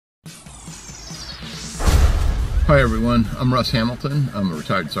Hi everyone, I'm Russ Hamilton. I'm a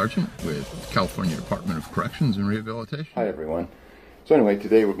retired sergeant with California Department of Corrections and Rehabilitation. Hi everyone. So anyway,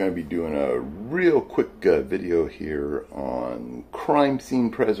 today we're going to be doing a real quick video here on crime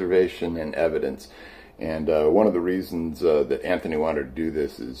scene preservation and evidence. And one of the reasons that Anthony wanted to do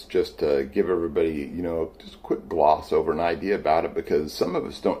this is just to give everybody, just a quick gloss over an idea about it, because some of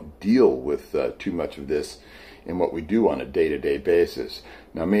us don't deal with too much of this in what we do on a day-to-day basis.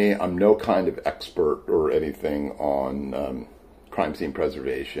 Now me, I'm no kind of expert or anything on crime scene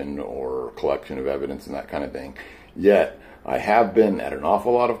preservation or collection of evidence and that kind of thing. Yet, I have been at an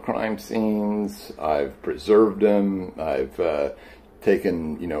awful lot of crime scenes. I've preserved them. I've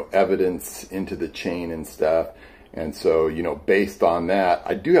taken, evidence into the chain and stuff. And so, based on that,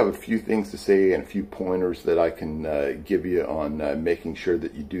 I do have a few things to say and a few pointers that I can give you on making sure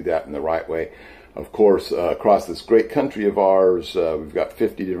that you do that in the right way. Of course, across this great country of ours, we've got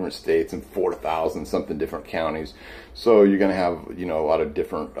 50 different states and 4,000 something different counties. So you're going to have, a lot of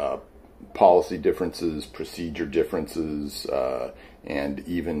different policy differences, procedure differences, and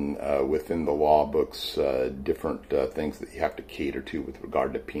even within the law books, different things that you have to cater to with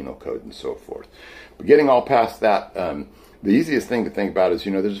regard to penal code and so forth. But getting all past that, the easiest thing to think about is,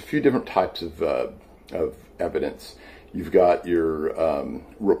 there's a few different types of evidence. You've got your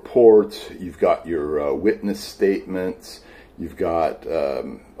reports, you've got your witness statements, you've got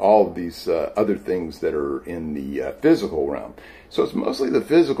all of these other things that are in the physical realm. So it's mostly the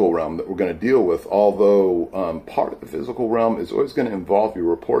physical realm that we're going to deal with, although part of the physical realm is always going to involve your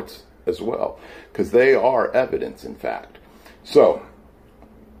reports as well, because they are evidence, in fact. So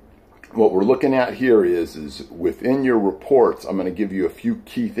what we're looking at here is within your reports, I'm going to give you a few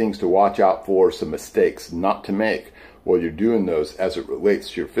key things to watch out for, some mistakes not to make while you're doing those as it relates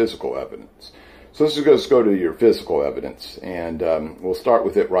to your physical evidence. So let's just go to your physical evidence, and we'll start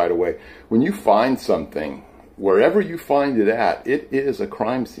with it right away. When you find something, wherever you find it at, it is a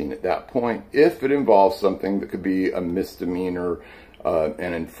crime scene at that point, if it involves something that could be a misdemeanor,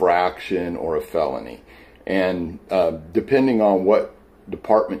 an infraction, or a felony. And depending on what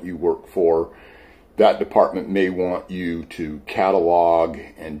department you work for, that department may want you to catalog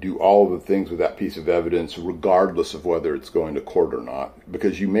and do all of the things with that piece of evidence, regardless of whether it's going to court or not.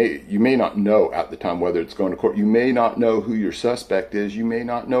 Because you may not know at the time whether it's going to court. You may not know who your suspect is. You may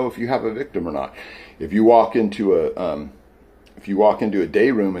not know if you have a victim or not. If you walk into a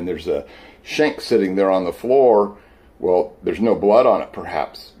day room and there's a shank sitting there on the floor, well, there's no blood on it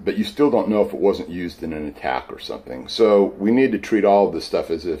perhaps, but you still don't know if it wasn't used in an attack or something. So we need to treat all of this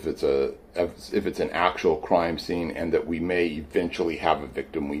stuff as if it's an actual crime scene, and that we may eventually have a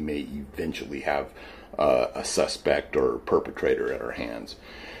victim, we may eventually have a suspect or perpetrator at our hands.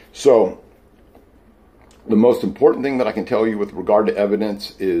 So the most important thing that I can tell you with regard to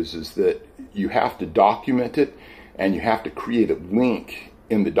evidence is that you have to document it, and you have to create a link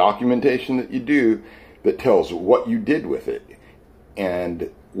in the documentation that you do that tells what you did with it. And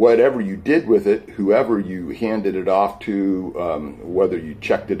whatever you did with it, whoever you handed it off to, whether you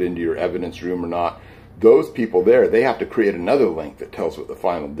checked it into your evidence room or not, those people there, they have to create another link that tells what the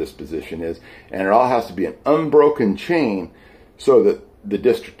final disposition is. And it all has to be an unbroken chain so that the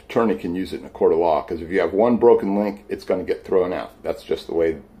district attorney can use it in a court of law. Because if you have one broken link, it's going to get thrown out. That's just the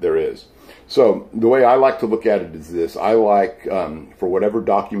way there is. So the way I like to look at it is this. I like, for whatever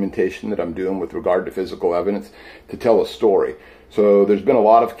documentation that I'm doing with regard to physical evidence, to tell a story. So there's been a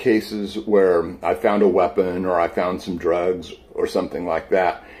lot of cases where I found a weapon, or I found some drugs or something like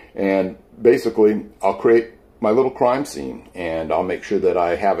that. And basically, I'll create my little crime scene, and I'll make sure that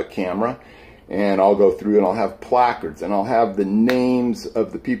I have a camera, and I'll go through and I'll have placards, and I'll have the names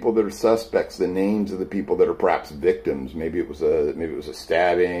of the people that are suspects, the names of the people that are perhaps victims. Maybe it was a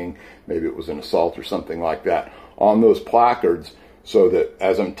stabbing, maybe it was an assault or something like that, on those placards, so that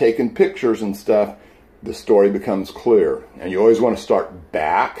as I'm taking pictures and stuff, the story becomes clear. And you always want to start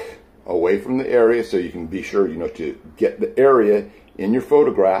back away from the area, so you can be sure, to get the area in your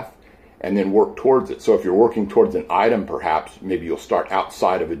photograph and then work towards it. So if you're working towards an item, perhaps, maybe you'll start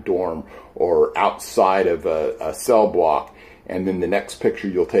outside of a dorm or outside of a cell block, and then the next picture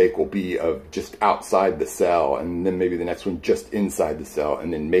you'll take will be of just outside the cell, and then maybe the next one just inside the cell,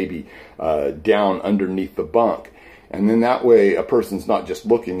 and then maybe down underneath the bunk. And then that way a person's not just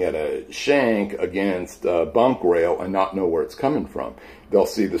looking at a shank against a bunk rail and not know where it's coming from. They'll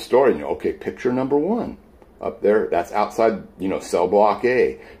see the story and okay, picture number 1 up there, that's outside, cell block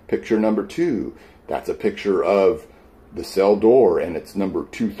A. Picture number 2, that's a picture of the cell door, and it's number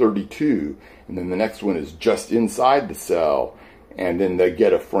 232. And then the next one is just inside the cell, and then they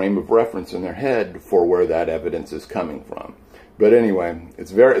get a frame of reference in their head for where that evidence is coming from. But anyway,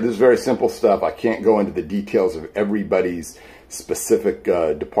 this is very simple stuff. I can't go into the details of everybody's specific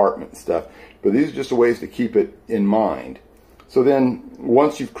department stuff, but these are just ways to keep it in mind. So then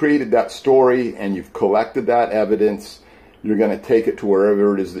once you've created that story and you've collected that evidence, you're going to take it to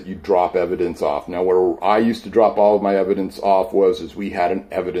wherever it is that you drop evidence off. Now, where I used to drop all of my evidence off is we had an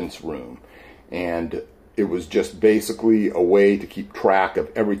evidence room, and it was just basically a way to keep track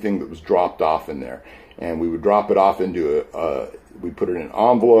of everything that was dropped off in there. And we would drop it off into we'd put it in an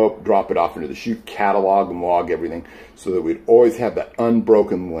envelope, drop it off into the chute, catalog and log everything, so that we'd always have that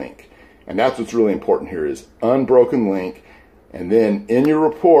unbroken link. And that's what's really important here, is unbroken link. And then in your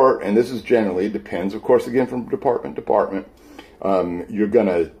report, and this is generally, it depends, of course, again, from department to department, you're going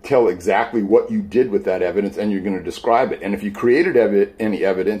to tell exactly what you did with that evidence, and you're going to describe it. And if you created any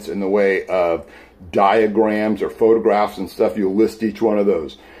evidence in the way of diagrams or photographs and stuff, you'll list each one of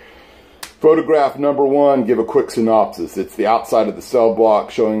those. Photograph number 1, give a quick synopsis. It's the outside of the cell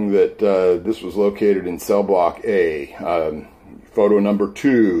block, showing that this was located in cell block A. Photo number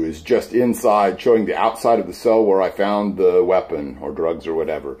 2 is just inside, showing the outside of the cell where I found the weapon or drugs or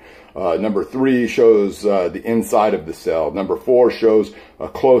whatever. Number 3 shows the inside of the cell. Number 4 shows a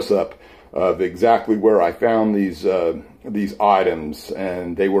close-up of exactly where I found these items,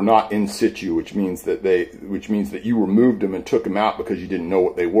 and they were not in situ, which means that you removed them and took them out because you didn't know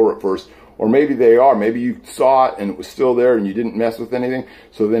what they were at first. Or maybe they are. Maybe you saw it and it was still there and you didn't mess with anything.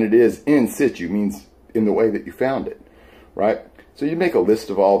 So then it is in situ, means in the way that you found it, right? So you make a list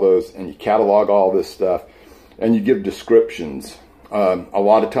of all those and you catalog all this stuff and you give descriptions. A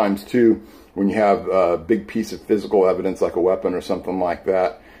lot of times too, when you have a big piece of physical evidence like a weapon or something like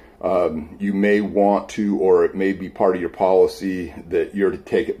that, you may want to, or it may be part of your policy, that you're to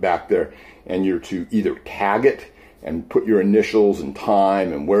take it back there and you're to either tag it and put your initials and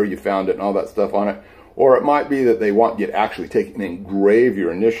time and where you found it and all that stuff on it, or it might be that they want you to actually take it and engrave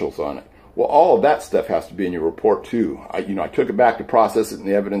your initials on it. Well, all of that stuff has to be in your report too. I took it back to process it in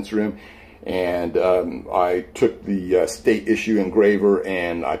the evidence room, and I took the state issue engraver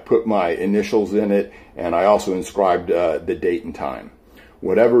and I put my initials in it, and I also inscribed the date and time.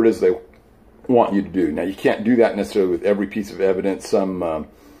 Whatever it is they want you to do. Now, you can't do that necessarily with every piece of evidence.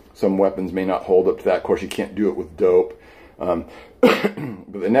 Some weapons may not hold up to that. Of course, you can't do it with dope. But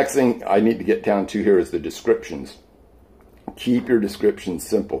the next thing I need to get down to here is the descriptions. Keep your descriptions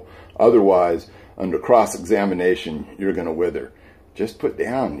simple. Otherwise, under cross-examination, you're going to wither. Just put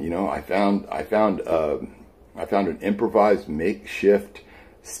down, I found an improvised makeshift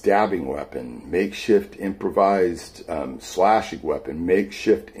stabbing weapon, makeshift improvised slashing weapon,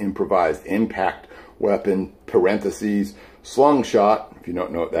 makeshift improvised impact weapon, parentheses, slung shot. If you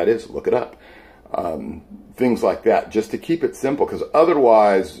don't know what that is, look it up. Things like that, just to keep it simple, because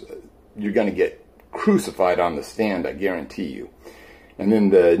otherwise you're going to get crucified on the stand, I guarantee you. And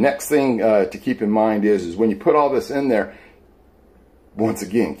then the next thing to keep in mind is when you put all this in there, once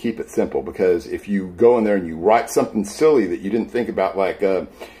again, keep it simple, because if you go in there and you write something silly that you didn't think about, like, I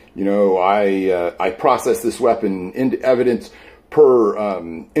processed this weapon into evidence per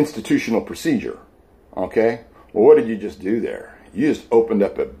institutional procedure, okay? Well, what did you just do there? You just opened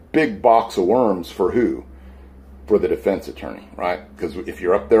up a big box of worms for who? For the defense attorney, right? Because if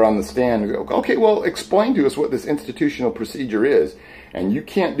you're up there on the stand, you go, okay, well, explain to us what this institutional procedure is. And you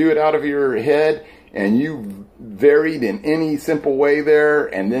can't do it out of your head, and you varied in any simple way there,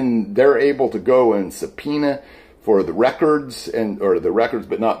 and then they're able to go and subpoena for the records,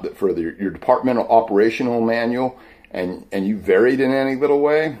 but not for your departmental operational manual, and you varied in any little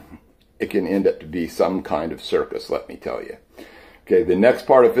way, it can end up to be some kind of circus, let me tell you. Okay, the next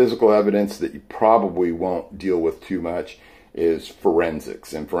part of physical evidence that you probably won't deal with too much is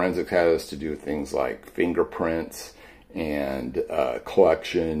forensics. And forensics has to do with things like fingerprints and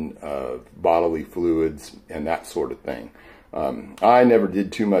collection of bodily fluids and that sort of thing. I never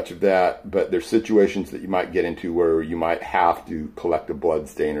did too much of that, but there's situations that you might get into where you might have to collect a blood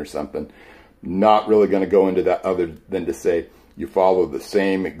stain or something. Not really going to go into that other than to say you follow the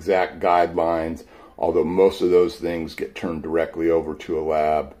same exact guidelines, although most of those things get turned directly over to a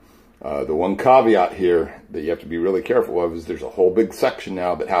lab. The one caveat here that you have to be really careful of is there's a whole big section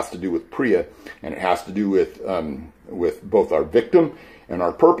now that has to do with PREA, and it has to do with both our victim and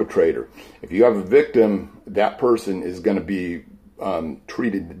our perpetrator. If you have a victim, that person is going to be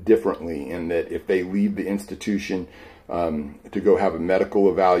treated differently, in that if they leave the institution to go have a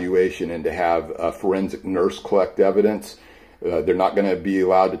medical evaluation and to have a forensic nurse collect evidence, they're not going to be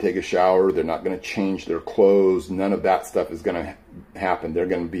allowed to take a shower. They're not going to change their clothes. None of that stuff is going to happen. They're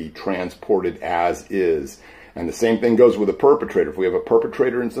going to be transported as is. And the same thing goes with a perpetrator. If we have a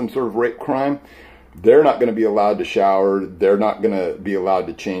perpetrator in some sort of rape crime, they're not going to be allowed to shower. They're not going to be allowed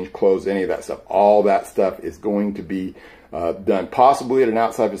to change clothes, any of that stuff. All that stuff is going to be done possibly at an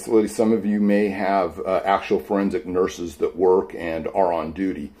outside facility. Some of you may have actual forensic nurses that work and are on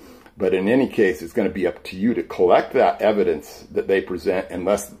duty. But in any case, it's going to be up to you to collect that evidence that they present,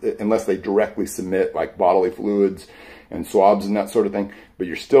 unless they directly submit like bodily fluids and swabs and that sort of thing. But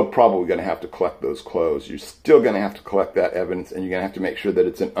you're still probably going to have to collect those clothes. You're still going to have to collect that evidence, and you're going to have to make sure that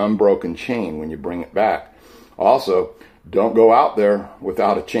it's an unbroken chain when you bring it back. Also, don't go out there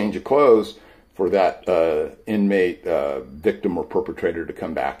without a change of clothes for that inmate, victim, or perpetrator to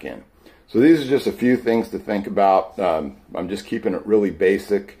come back in. So these are just a few things to think about. I'm just keeping it really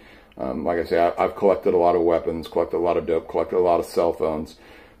basic. Like I say, I've collected a lot of weapons, collected a lot of dope, collected a lot of cell phones.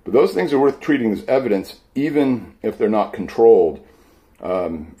 But those things are worth treating as evidence, even if they're not controlled.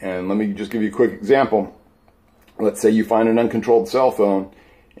 And let me just give you a quick example. Let's say you find an uncontrolled cell phone,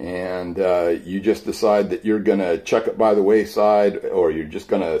 and you just decide that you're going to chuck it by the wayside, or you're just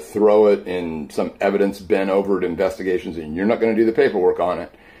going to throw it in some evidence bin over at investigations, and you're not going to do the paperwork on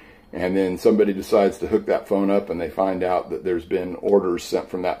it. And then somebody decides to hook that phone up, and they find out that there's been orders sent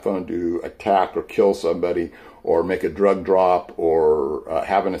from that phone to attack or kill somebody, or make a drug drop, or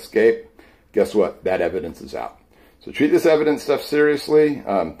have an escape. Guess what? That evidence is out. So treat this evidence stuff seriously.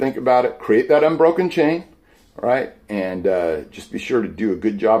 Think about it. Create that unbroken chain, all right? And just be sure to do a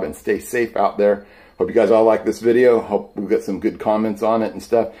good job and stay safe out there. Hope you guys all like this video. Hope we'll get some good comments on it and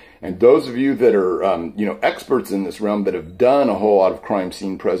stuff. And those of you that are, experts in this realm, that have done a whole lot of crime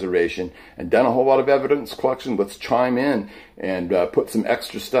scene preservation and done a whole lot of evidence collection, let's chime in and put some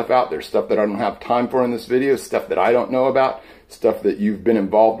extra stuff out there. Stuff that I don't have time for in this video, stuff that I don't know about, stuff that you've been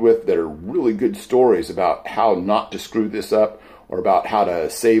involved with that are really good stories about how not to screw this up, or about how to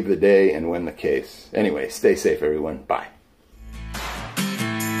save the day and win the case. Anyway, stay safe, everyone. Bye.